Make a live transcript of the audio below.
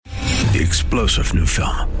The explosive new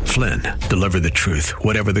film, Flynn, deliver the truth,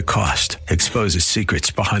 whatever the cost, exposes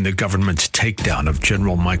secrets behind the government's takedown of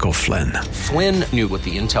General Michael Flynn. Flynn knew what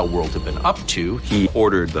the intel world had been up to. He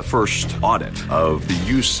ordered the first audit of the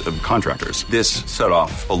use of contractors. This set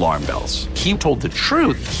off alarm bells. He told the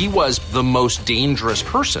truth. He was the most dangerous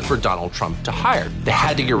person for Donald Trump to hire. They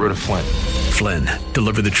had to get rid of Flynn. Flynn,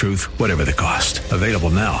 deliver the truth, whatever the cost. Available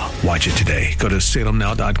now. Watch it today. Go to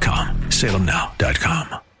salemnow.com.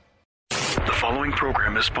 salemnow.com. The following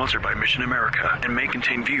program is sponsored by Mission America and may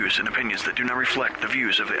contain views and opinions that do not reflect the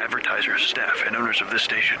views of the advertisers, staff, and owners of this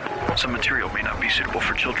station. Some material may not be suitable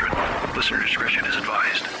for children. Listener discretion is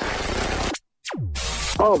advised.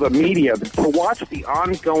 Oh, the media. To watch the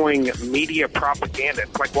ongoing media propaganda,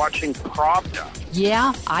 it's like watching Pravda.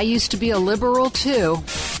 Yeah, I used to be a liberal, too.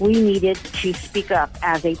 We needed to speak up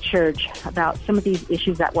as a church about some of these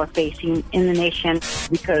issues that we're facing in the nation.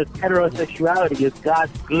 Because heterosexuality is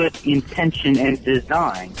God's good intention and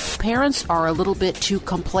design. Parents are a little bit too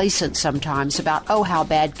complacent sometimes about, oh, how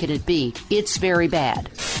bad can it be? It's very bad.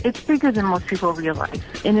 It's bigger than most people realize.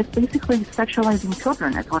 And it's basically sexualizing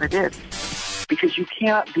children, is what it is. Because you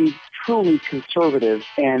can't be truly conservative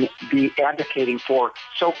and be advocating for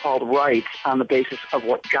so-called rights on the basis of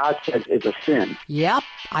what God says is a sin. Yep,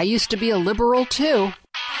 I used to be a liberal, too.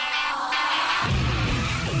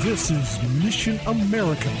 This is Mission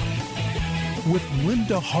America with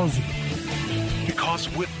Linda Harvey. Because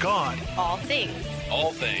with God, all things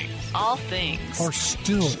are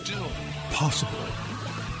still possible.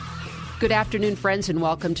 Good afternoon, friends, and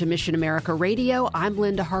welcome to Mission America Radio. I'm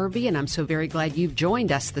Linda Harvey, and I'm so very glad you've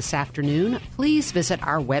joined us this afternoon. Please visit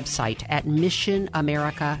our website at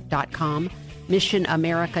missionamerica.com,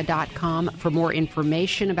 missionamerica.com, for more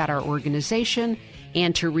information about our organization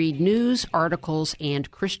and to read news, articles,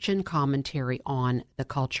 and Christian commentary on the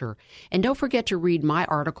culture. And don't forget to read my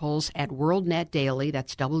articles at WorldNet Daily,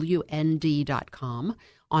 that's WND.com,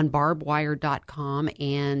 on barbedwire.com,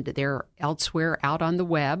 and they're elsewhere out on the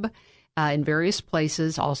web. In various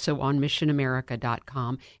places, also on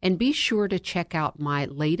missionamerica.com. And be sure to check out my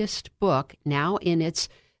latest book, now in its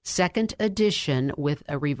second edition, with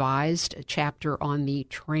a revised chapter on the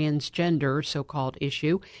transgender so-called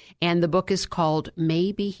issue. And the book is called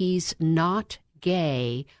Maybe He's Not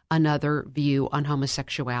Gay, Another View on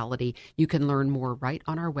Homosexuality. You can learn more right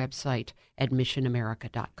on our website at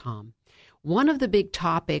missionamerica.com. One of the big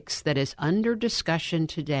topics that is under discussion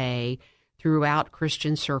today throughout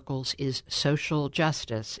Christian circles is social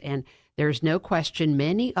justice. And there's no question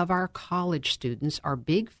many of our college students are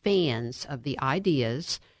big fans of the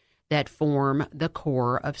ideas that form the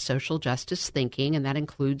core of social justice thinking, and that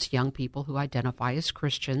includes young people who identify as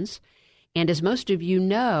Christians. And as most of you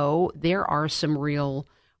know, there are some real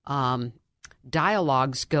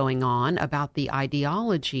dialogues going on about the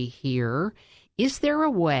ideology here. Is there a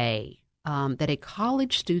way that a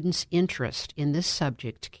college student's interest in this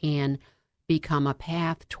subject can become a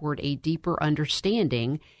path toward a deeper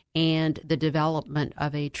understanding and the development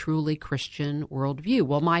of a truly Christian worldview?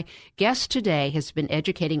 Well, my guest today has been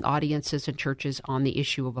educating audiences and churches on the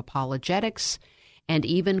issue of apologetics and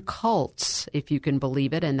even cults, if you can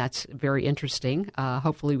believe it, and that's very interesting.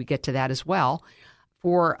 Hopefully we get to that as well,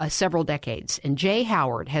 for several decades. And Jay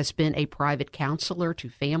Howard has been a private counselor to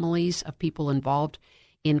families of people involved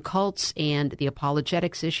in cults and the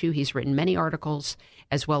apologetics issue. He's written many articles,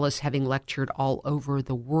 as well as having lectured all over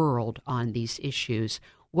the world on these issues.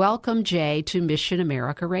 Welcome, Jay, to Mission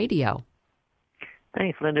America Radio.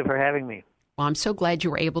 Thanks, Linda, for having me. Well, I'm so glad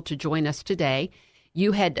you were able to join us today.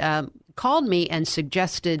 You had called me and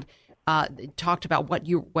suggested, talked about what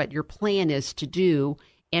your plan is to do.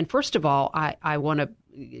 And first of all, I want to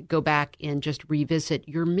go back and just revisit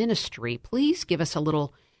your ministry. Please give us a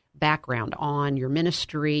little background on your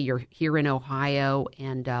ministry. You're here in Ohio,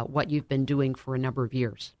 and what you've been doing for a number of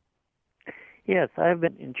years. Yes, I've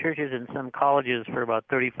been in churches and some colleges for about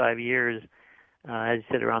 35 years, as you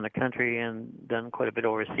said, around the country, and done quite a bit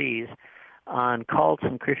overseas on cults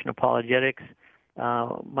and Christian apologetics.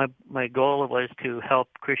 My goal was to help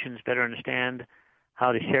Christians better understand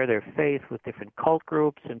how to share their faith with different cult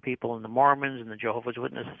groups and people in the Mormons and the Jehovah's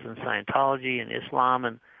Witnesses and Scientology and Islam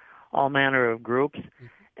and all manner of groups.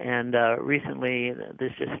 And recently,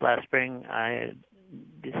 just last spring, I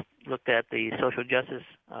just looked at the social justice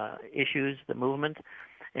issues, the movement,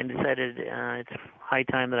 and decided it's high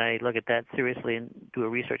time that I look at that seriously and do a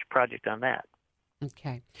research project on that.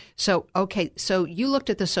 Okay. So you looked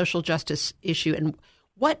at the social justice issue, and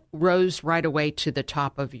what rose right away to the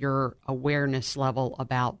top of your awareness level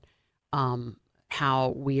about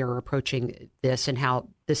how we are approaching this and how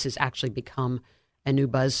this has actually become a new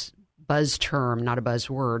buzz term, not a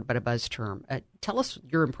buzzword, but a buzz term. Tell us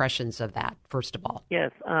your impressions of that, first of all.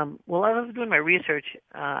 Yes. Well, I was doing my research.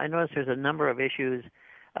 I noticed there's a number of issues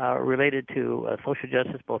related to social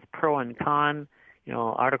justice, both pro and con,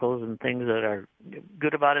 articles and things that are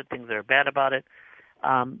good about it, things that are bad about it.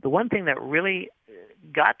 The one thing that really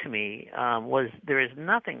got to me was there is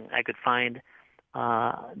nothing I could find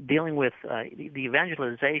dealing with the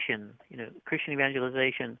evangelization, Christian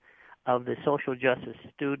evangelization of the social justice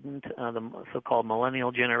student, the so-called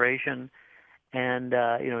millennial generation. And,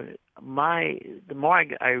 the more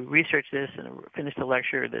I researched this and finished a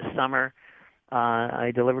lecture this summer,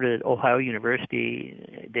 I delivered it at Ohio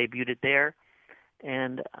University, debuted it there.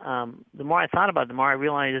 And the more I thought about it, the more I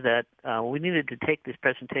realized that we needed to take this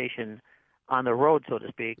presentation on the road, so to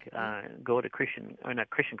speak, go to not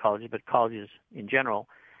Christian colleges, but colleges in general,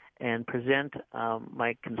 and present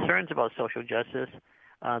my concerns about social justice.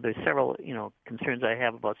 There's several, concerns I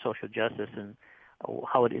have about social justice and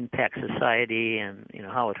how it impacts society and,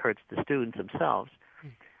 how it hurts the students themselves.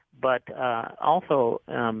 But also,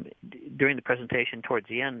 during the presentation towards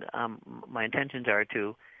the end, my intentions are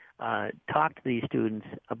to talk to these students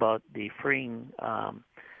about the freeing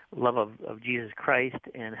love of Jesus Christ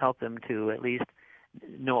and help them to at least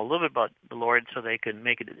know a little bit about the Lord so they can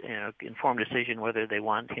make an informed decision whether they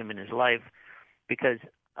want Him in His life. Because,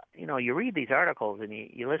 you read these articles and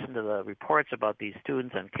you listen to the reports about these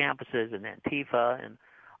students on campuses and Antifa and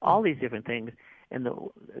all these different things, and a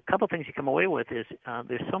couple of things you come away with is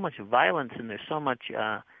there's so much violence and there's so much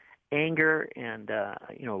anger and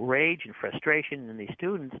rage and frustration in these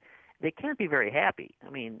students. They can't be very happy. I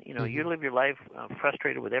mean, you live your life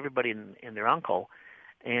frustrated with everybody and their uncle,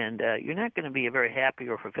 and you're not going to be a very happy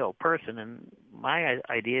or fulfilled person. And my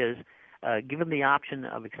idea is give them the option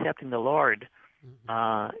of accepting the Lord,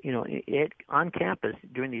 on campus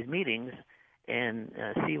during these meetings, and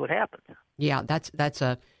see what happens. Yeah, that's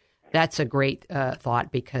a great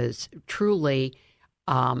thought, because truly,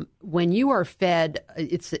 when you are fed,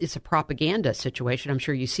 it's a propaganda situation. I'm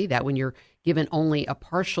sure you see that when you're given only a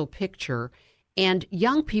partial picture, and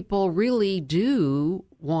young people really do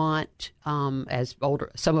want, as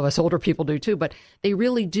some of us older people do too, but they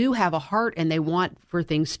really do have a heart and they want for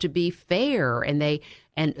things to be fair, and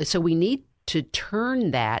so we need to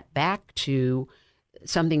turn that back to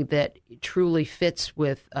something that truly fits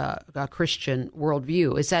with a Christian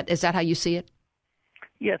worldview. Is that how you see it?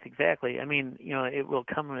 Yes, exactly. I mean, it will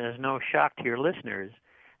come as no shock to your listeners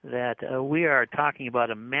that we are talking about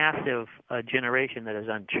a massive generation that is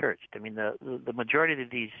unchurched. I mean, the majority of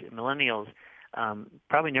these millennials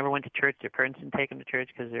probably never went to church. Their parents didn't take them to church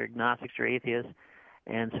because they're agnostics or atheists.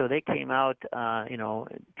 And so they came out,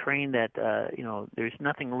 trained that, there's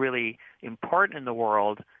nothing really important in the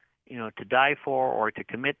world, to die for or to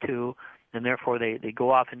commit to, and therefore they go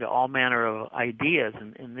off into all manner of ideas,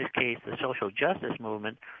 and in this case the social justice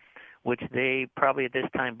movement, which they probably at this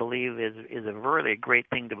time believe is a really great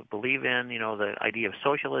thing to believe in, the idea of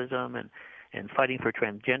socialism and fighting for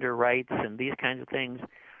transgender rights and these kinds of things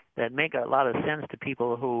that make a lot of sense to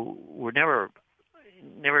people who were never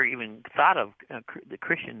even thought of the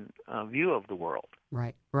Christian view of the world.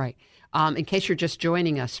 Right. In case you're just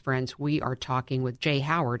joining us, friends, we are talking with Jay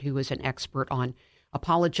Howard, who is an expert on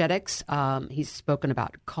apologetics. He's spoken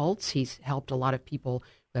about cults. He's helped a lot of people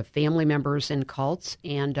who have family members in cults,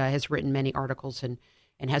 and has written many articles and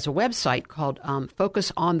has a website called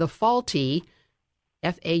Focus on the Faulty,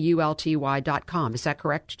 FAULTY.com. Is that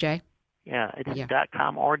correct, Jay? Yeah, it's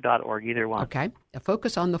 .com or .org, either one. Okay,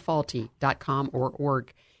 FocusOnTheFaulty.com or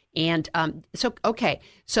 .org. And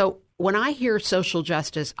so when I hear social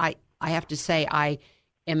justice, I have to say I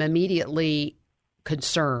am immediately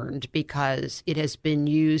concerned, because it has been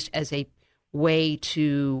used as a way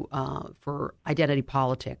to for identity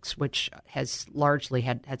politics, which has largely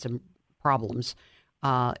had some problems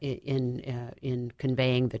in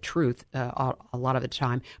conveying the truth a lot of the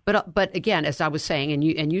time. But again, as I was saying,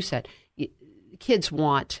 and you said, kids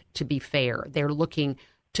want to be fair. They're looking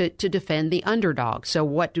to defend the underdog. So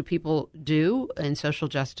what do people do in social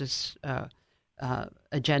justice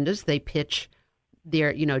agendas? They pitch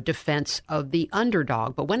their defense of the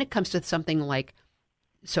underdog. But when it comes to something like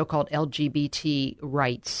so-called LGBT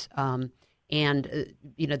rights, and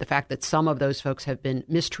the fact that some of those folks have been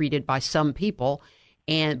mistreated by some people,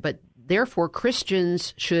 but therefore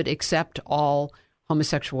Christians should accept all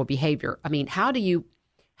homosexual behavior. I mean, how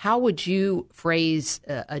would you phrase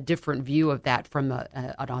a different view of that from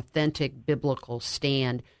an authentic biblical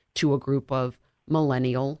stand to a group of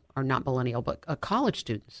college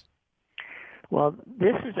students? Well,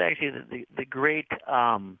 this is actually the great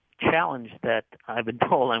challenge that I've been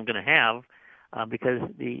told I'm going to have because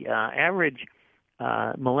the average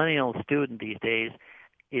millennial student these days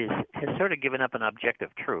has sort of given up an objective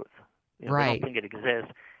truth. They don't think it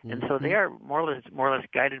exists, and so they are more or less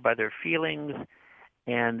guided by their feelings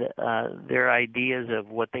and their ideas of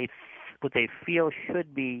what they feel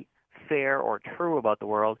should be fair or true about the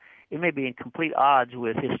world. It may be in complete odds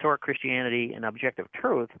with historic Christianity and objective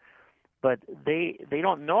truth, but they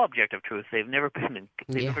don't know objective truth. They've never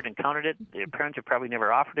encountered it. Their parents have probably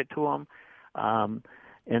never offered it to them.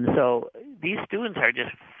 And so these students are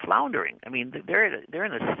just floundering. I mean, they're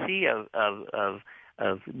in a sea of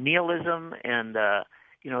nihilism, and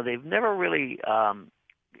they've never really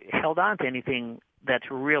held on to anything that's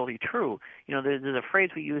really true. There's a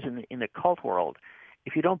phrase we use in the cult world: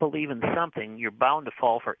 if you don't believe in something, you're bound to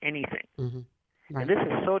fall for anything. Mm-hmm. Right. And this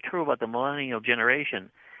is so true about the millennial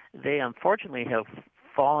generation. They unfortunately have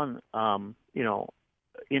fallen,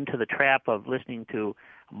 into the trap of listening to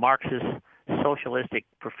Marxist, socialistic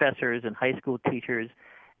professors and high school teachers,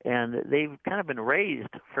 and they've kind of been raised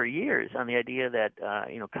for years on the idea that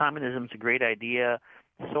communism is a great idea,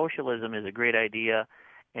 socialism is a great idea,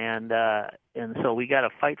 and so we got to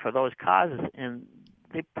fight for those causes. And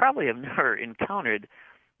they probably have never encountered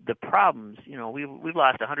the problems. We've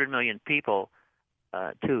lost 100 million people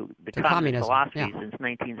to the communist philosophy since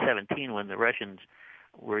 1917, when the Russians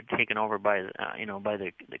were taken over by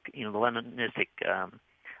the Leninistic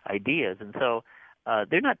ideas, and so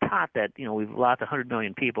they're not taught that we've lost 100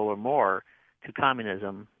 million people or more to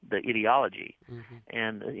communism, the ideology,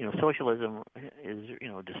 and socialism is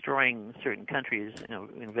destroying certain countries.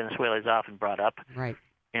 Venezuela is often brought up, right?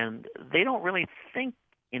 And they don't really think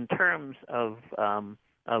in terms of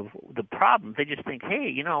the problem. They just think,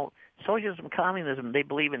 hey, socialism, communism, they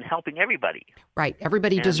believe in helping everybody. Right.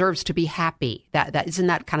 Everybody deserves to be happy. That isn't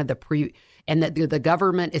that kind of and that the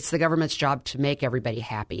government, it's the government's job to make everybody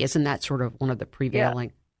happy. Isn't that sort of one of the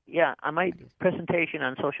prevailing? Yeah. On my presentation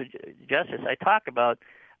on social justice, I talk about,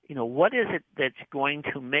 what is it that's going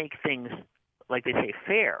to make things, like they say,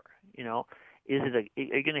 fair? Are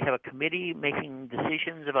you going to have a committee making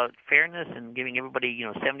decisions about fairness and giving everybody,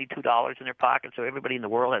 $72 in their pocket so everybody in the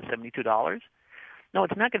world has $72? No,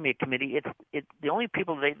 it's not going to be a committee. It's the only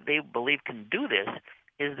people they believe can do this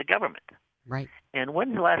is the government. Right. And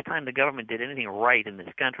when's the last time the government did anything right in this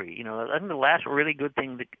country? I think the last really good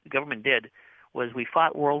thing the government did was we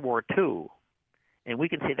fought World War II, and we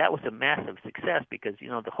can say that was a massive success because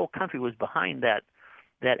the whole country was behind that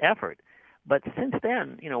effort. But since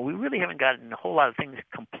then, we really haven't gotten a whole lot of things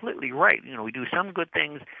completely right. We do some good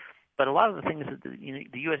things, but a lot of the things that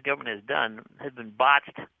the U.S. government has done have been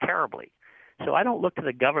botched terribly. So I don't look to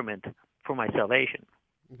the government for my salvation.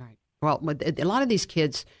 Right. Well, a lot of these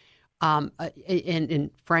kids, and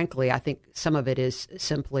frankly, I think some of it is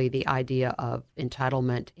simply the idea of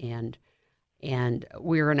entitlement, and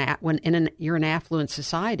you're an affluent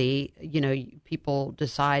society. People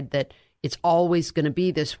decide that it's always going to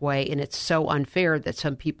be this way, and it's so unfair that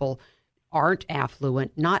some people aren't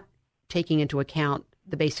affluent, not taking into account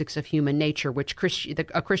the basics of human nature, which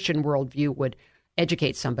a Christian worldview would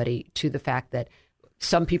educate somebody to the fact that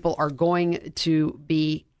some people are going to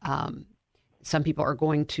be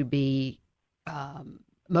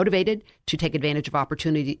motivated to take advantage of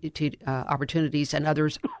opportunities, and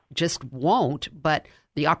others just won't. But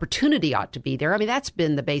the opportunity ought to be there. I mean, that's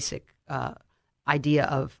been the basic idea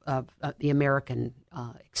of the American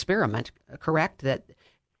experiment, correct? That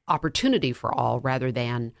opportunity for all rather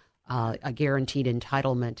than a guaranteed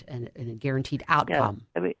entitlement and a guaranteed outcome.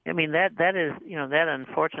 Yeah. I mean that is that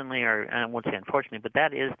unfortunately, or I won't say unfortunately, but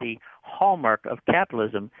that is the hallmark of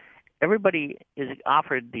capitalism. Everybody is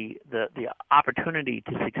offered the opportunity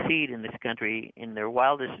to succeed in this country in their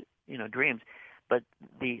wildest dreams, but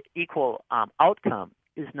the equal outcome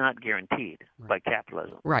is not guaranteed by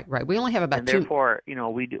capitalism. Right. We only have about and therefore,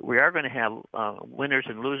 we are going to have winners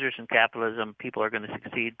and losers in capitalism. People are going to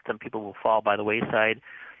succeed. Some people will fall by the wayside.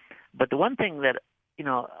 But the one thing that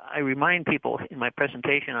I remind people in my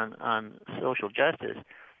presentation on social justice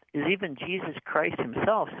is even Jesus Christ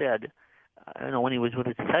himself said, when he was with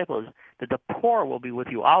his disciples, that the poor will be with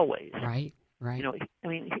you always. Right.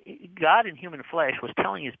 God in human flesh was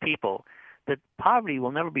telling his people that poverty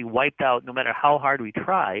will never be wiped out no matter how hard we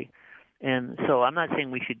try. And so I'm not saying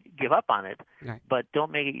we should give up on it, right, but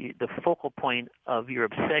don't make it the focal point of your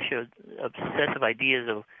obsessive ideas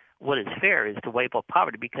of what is fair is to wipe out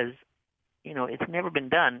poverty, because it's never been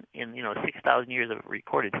done in 6,000 years of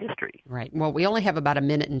recorded history. Right. Well, we only have about a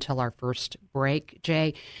minute until our first break,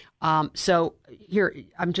 Jay. So here,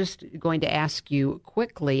 I'm just going to ask you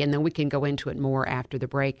quickly, and then we can go into it more after the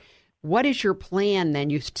break. What is your plan then?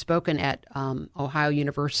 You've spoken at Ohio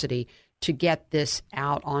University. to get this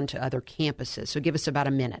out onto other campuses? So give us about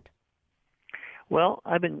a minute. Well,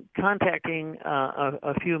 I've been contacting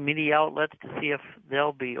a few media outlets to see if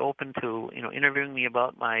they'll be open to, interviewing me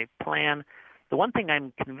about my plan. The one thing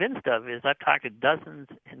I'm convinced of is I've talked to dozens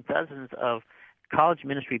and dozens of college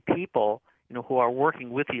ministry people, who are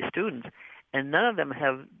working with these students, and none of them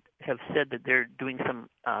have said that they're doing some,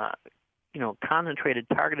 concentrated,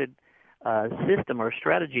 targeted system or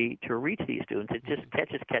strategy to reach these students. It's just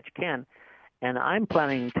catch can. And I'm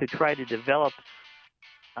planning to try to develop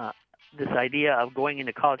this idea of going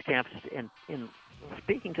into college campuses and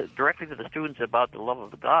speaking directly to the students about the love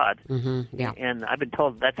of God. Mm-hmm, yeah. And I've been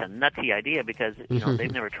told that's a nutsy idea because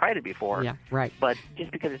they've never tried it before. Yeah, right. But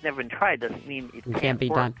just because it's never been tried doesn't mean it can't be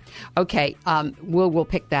work. done. Okay, we'll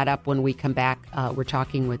pick that up when we come back. We're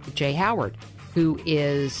talking with Jay Howard, who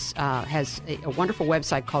has a wonderful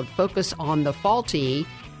website called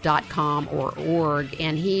FocusOnTheFaulty.com or org,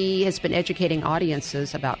 and he has been educating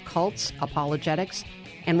audiences about cults, apologetics,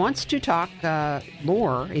 and wants to talk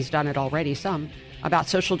more, he's done it already some, about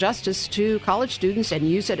social justice to college students and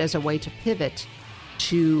use it as a way to pivot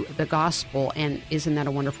to the gospel. And isn't that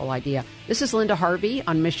a wonderful idea? This is Linda Harvey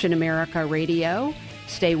on Mission America Radio.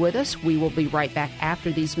 Stay with us. We will be right back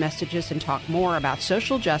after these messages and talk more about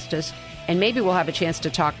social justice, and maybe we'll have a chance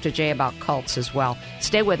to talk to Jay about cults as well.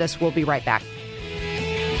 Stay with us. We'll be right back.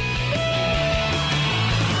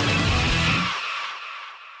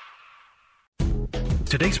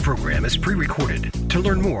 Today's program is pre-recorded. To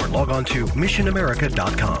learn more, log on to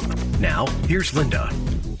missionamerica.com. Now, here's Linda.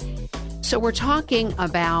 So we're talking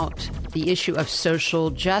about the issue of social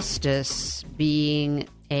justice being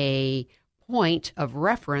a point of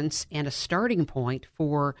reference and a starting point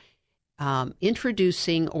for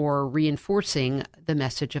introducing or reinforcing the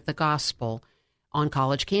message of the gospel on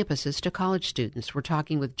college campuses to college students. We're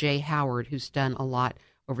talking with Jay Howard, who's done a lot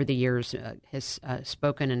over the years, has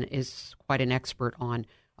spoken and is quite an expert on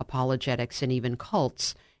apologetics and even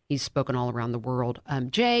cults. He's spoken all around the world.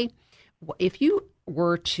 Jay, if you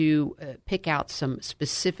were to pick out some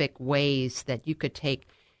specific ways that you could take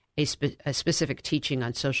a specific teaching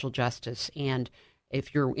on social justice, and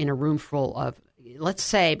if you're in a room full of, let's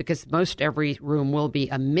say, because most every room will be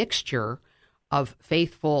a mixture of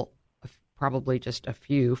faithful, probably just a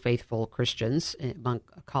few faithful Christians among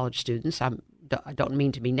college students. I don't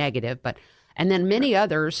mean to be negative, and then many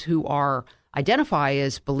others who identify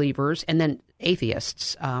as believers, and then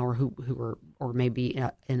atheists or who are or maybe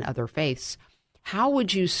in other faiths. How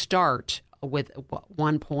would you start with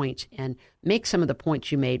one point and make some of the points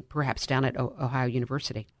you made perhaps down at Ohio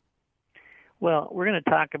University? Well, we're going to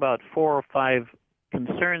talk about 4 or 5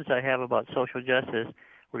 concerns I have about social justice.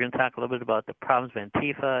 We're going to talk a little bit about the problems of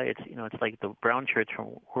Antifa. It's like the brown shirts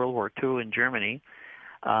from World War II in Germany.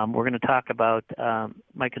 We're going to talk about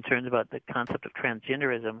my concerns about the concept of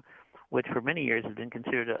transgenderism, which for many years has been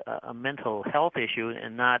considered a mental health issue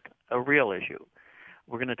and not a real issue.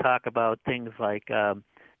 We're going to talk about things like,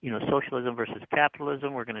 socialism versus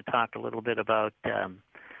capitalism. We're going to talk a little bit about, there's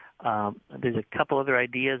a couple other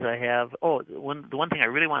ideas I have. The one thing I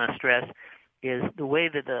really want to stress is the way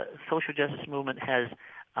that the social justice movement has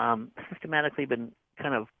systematically been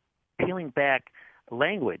kind of peeling back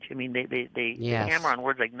language. I mean, they Yes. hammer on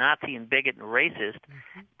words like Nazi and bigot and racist,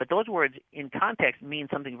 but those words in context mean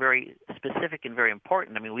something very specific and very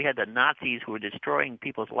important. I mean, we had the Nazis who were destroying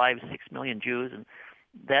people's lives, 6 million Jews, and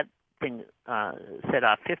that thing set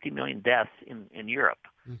off 50 million deaths in Europe.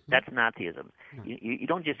 Mm-hmm. That's Nazism. Mm-hmm. You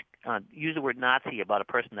don't just use the word Nazi about a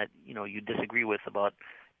person that you disagree with about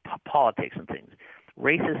politics and things.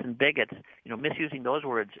 Racists and bigots, misusing those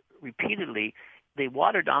words repeatedly, they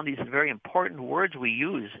water down these very important words we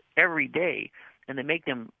use every day, and they make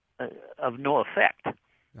them of no effect.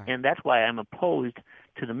 Right. And that's why I'm opposed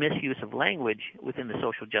to the misuse of language within the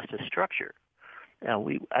social justice structure.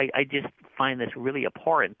 I just find this really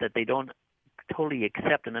abhorrent that they don't totally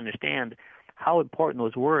accept and understand how important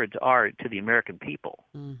those words are to the American people.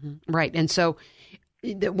 Mm-hmm. Right. And so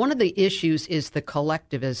one of the issues is the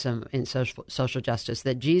collectivism in social justice,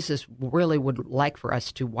 that Jesus really would like for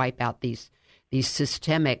us to wipe out these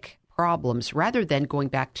systemic problems rather than going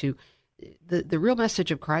back to the real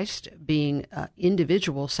message of Christ being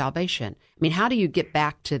individual salvation. I mean, how do you get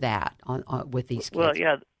back to that with these kids? Well,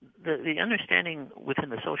 yeah, the understanding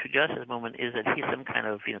within the social justice movement is that he's some kind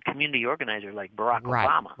of community organizer like Barack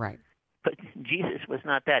Obama. Right. But Jesus was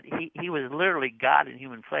not that. He was literally God in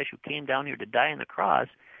human flesh who came down here to die on the cross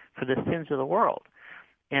for the sins of the world.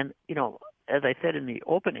 And, as I said in the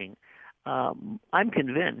opening, I'm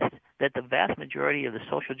convinced that the vast majority of the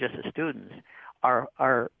social justice students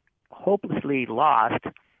are hopelessly lost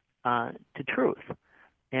to truth.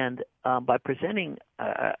 And by presenting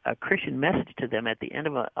a Christian message to them at the end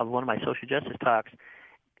of one of my social justice talks,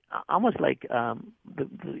 almost like the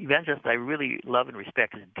evangelist I really love and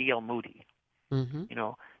respect is D.L. Moody. Mm-hmm.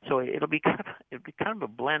 So it'll be kind of a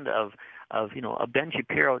blend of a Ben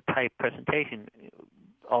Shapiro type presentation,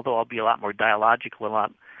 although I'll be a lot more dialogical.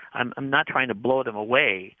 I'm not trying to blow them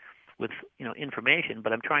away with information,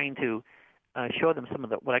 but I'm trying to show them some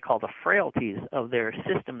of what I call the frailties of their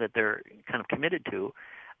system that they're kind of committed to,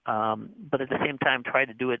 but at the same time try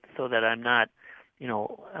to do it so that I'm not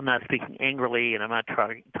speaking angrily and I'm not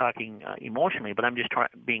talking emotionally, but I'm just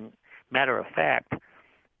being matter of fact.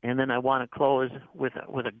 And then I want to close with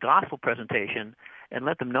a gospel presentation and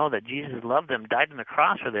let them know that Jesus loved them, died on the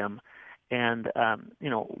cross for them, and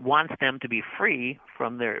wants them to be free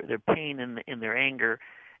from their pain and their anger,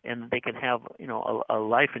 and they can have a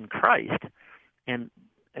life in Christ. And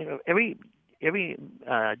every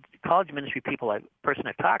college ministry person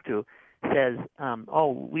I've talked to says,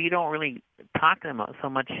 we don't really talk to them so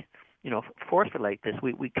much, forcefully like this.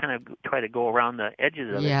 We kind of try to go around the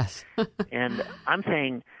edges of yes. it. And I'm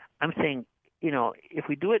saying, if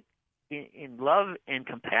we do it in love and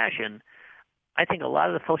compassion, I think a lot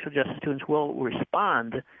of the social justice students will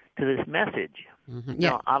respond to this message. Mm-hmm.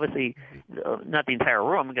 Yeah. Obviously, not the entire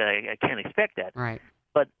room. I can't expect that. Right.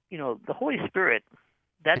 But the Holy Spirit,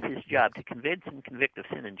 that's his job, to convince and convict of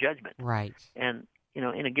sin and judgment. Right. And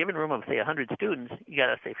in a given room of say 100 students, you got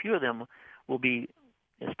to say a few of them will be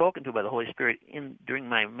spoken to by the Holy Spirit during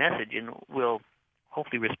my message, and will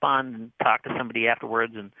hopefully respond and talk to somebody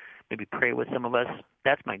afterwards and maybe pray with some of us.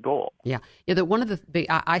 That's my goal. Yeah. One of the big,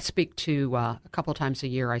 I speak to a couple of times a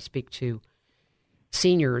year. I speak to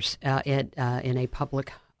seniors in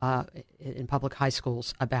public high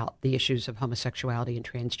schools about the issues of homosexuality and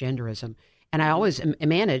transgenderism, and I always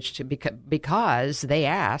manage to because they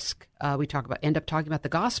ask. We end up talking about the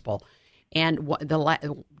gospel. And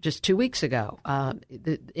just 2 weeks ago, and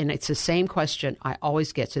it's the same question I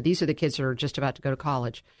always get. So these are the kids that are just about to go to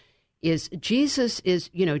college. Jesus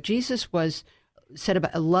was said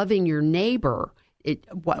about loving your neighbor.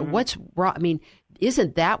 What's wrong? I mean,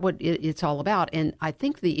 isn't that what it's all about? And I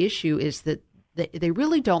think the issue is that they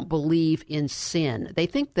really don't believe in sin. They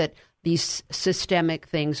think that these systemic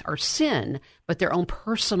things are sin, but their own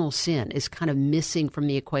personal sin is kind of missing from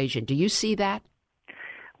the equation. Do you see that?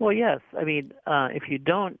 Well, yes. I mean, if you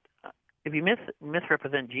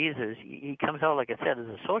misrepresent Jesus, he comes out, like I said, as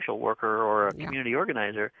a social worker or a community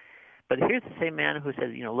organizer. But here's the same man who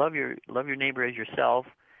says, love your neighbor as yourself.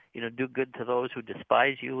 Do good to those who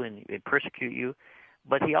despise you and persecute you.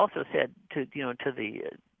 But he also said to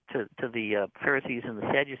the Pharisees and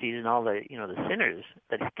the Sadducees and all the the sinners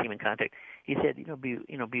that he came in contact. He said,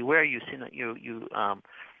 beware you sin,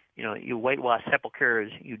 you whitewashed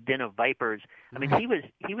sepulchres, you den of vipers. I mean, he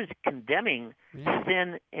was condemning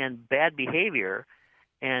sin and bad behavior,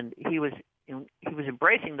 and he was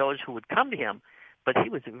embracing those who would come to him, but he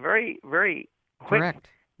was very, very quick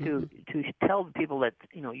to tell the people that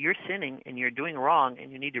you're sinning and you're doing wrong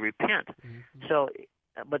and you need to repent. Mm-hmm. So,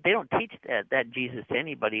 but they don't teach that Jesus to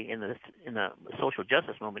anybody in the social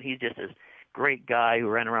justice movement. He's just this great guy who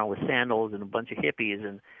ran around with sandals and a bunch of hippies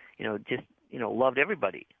and just loved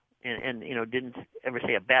everybody. And didn't ever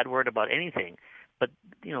say a bad word about anything. But,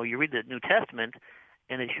 you read the New Testament,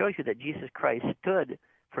 and it shows you that Jesus Christ stood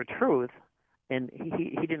for truth, and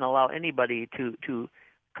he didn't allow anybody to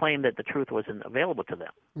claim that the truth wasn't available to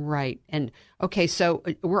them. Right. And, okay, so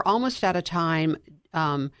we're almost out of time.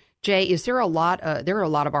 Jay, is there there are a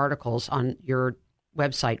lot of articles on your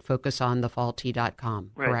website,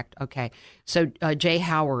 focusonthefaulty.com, correct? Right. Okay. So, Jay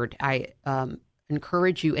Howard, I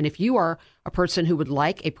encourage you, and if you are a person who would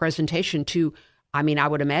like a presentation to, I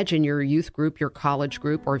would imagine your youth group, your college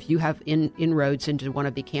group, or if you have inroads into one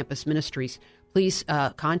of the campus ministries, please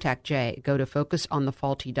contact Jay. Go to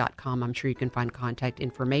focusonthefaulty.com. I'm sure you can find contact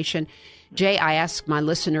information. Jay, I ask my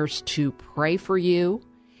listeners to pray for you,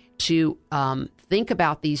 to think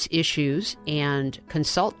about these issues and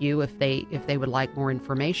consult you if they would like more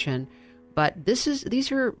information. But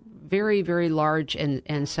these are very, very large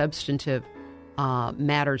and substantive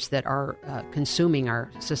matters that are consuming our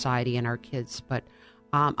society and our kids. But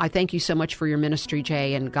I thank you so much for your ministry,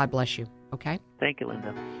 Jay, and God bless you. Okay? Thank you,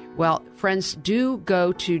 Linda. Well, friends, do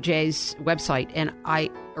go to Jay's website, and I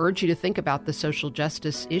urge you to think about the social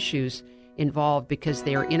justice issues involved because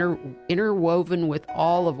they are interwoven with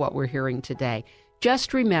all of what we're hearing today.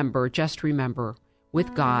 Just remember,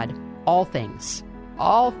 with God, all things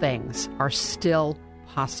are still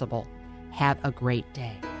possible. Have a great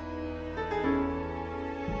day.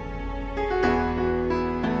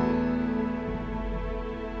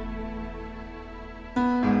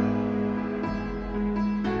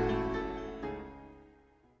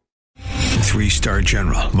 3-star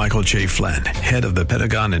general Michael J. Flynn, head of the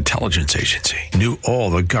Pentagon Intelligence Agency, knew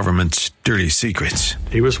all the government's dirty secrets.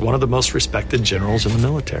 He was one of the most respected generals in the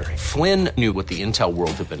military. Flynn knew what the intel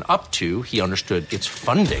world had been up to. He understood its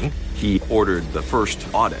funding. He ordered the first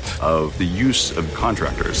audit of the use of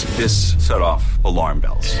contractors. This set off alarm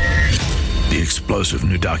bells. The explosive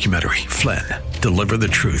new documentary, Flynn, Deliver the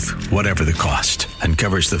Truth, Whatever the Cost,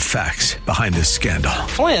 uncovers the facts behind this scandal.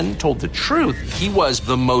 Flynn told the truth. He was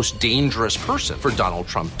the most dangerous person for Donald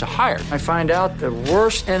Trump to hire. I find out the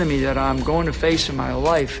worst enemy that I'm going to face in my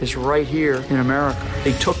life is right here in America.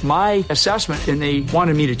 They took my assessment and they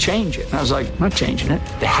wanted me to change it. And I was like, I'm not changing it.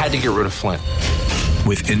 They had to get rid of Flynn.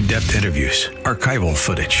 With in-depth interviews, archival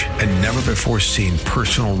footage, and never-before-seen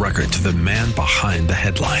personal records of the man behind the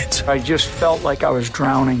headlines. I just felt like I was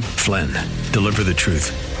drowning. Flynn, Deliver the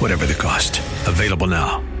Truth, Whatever the Cost. Available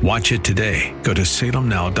now. Watch it today. Go to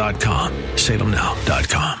salemnow.com.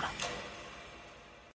 salemnow.com.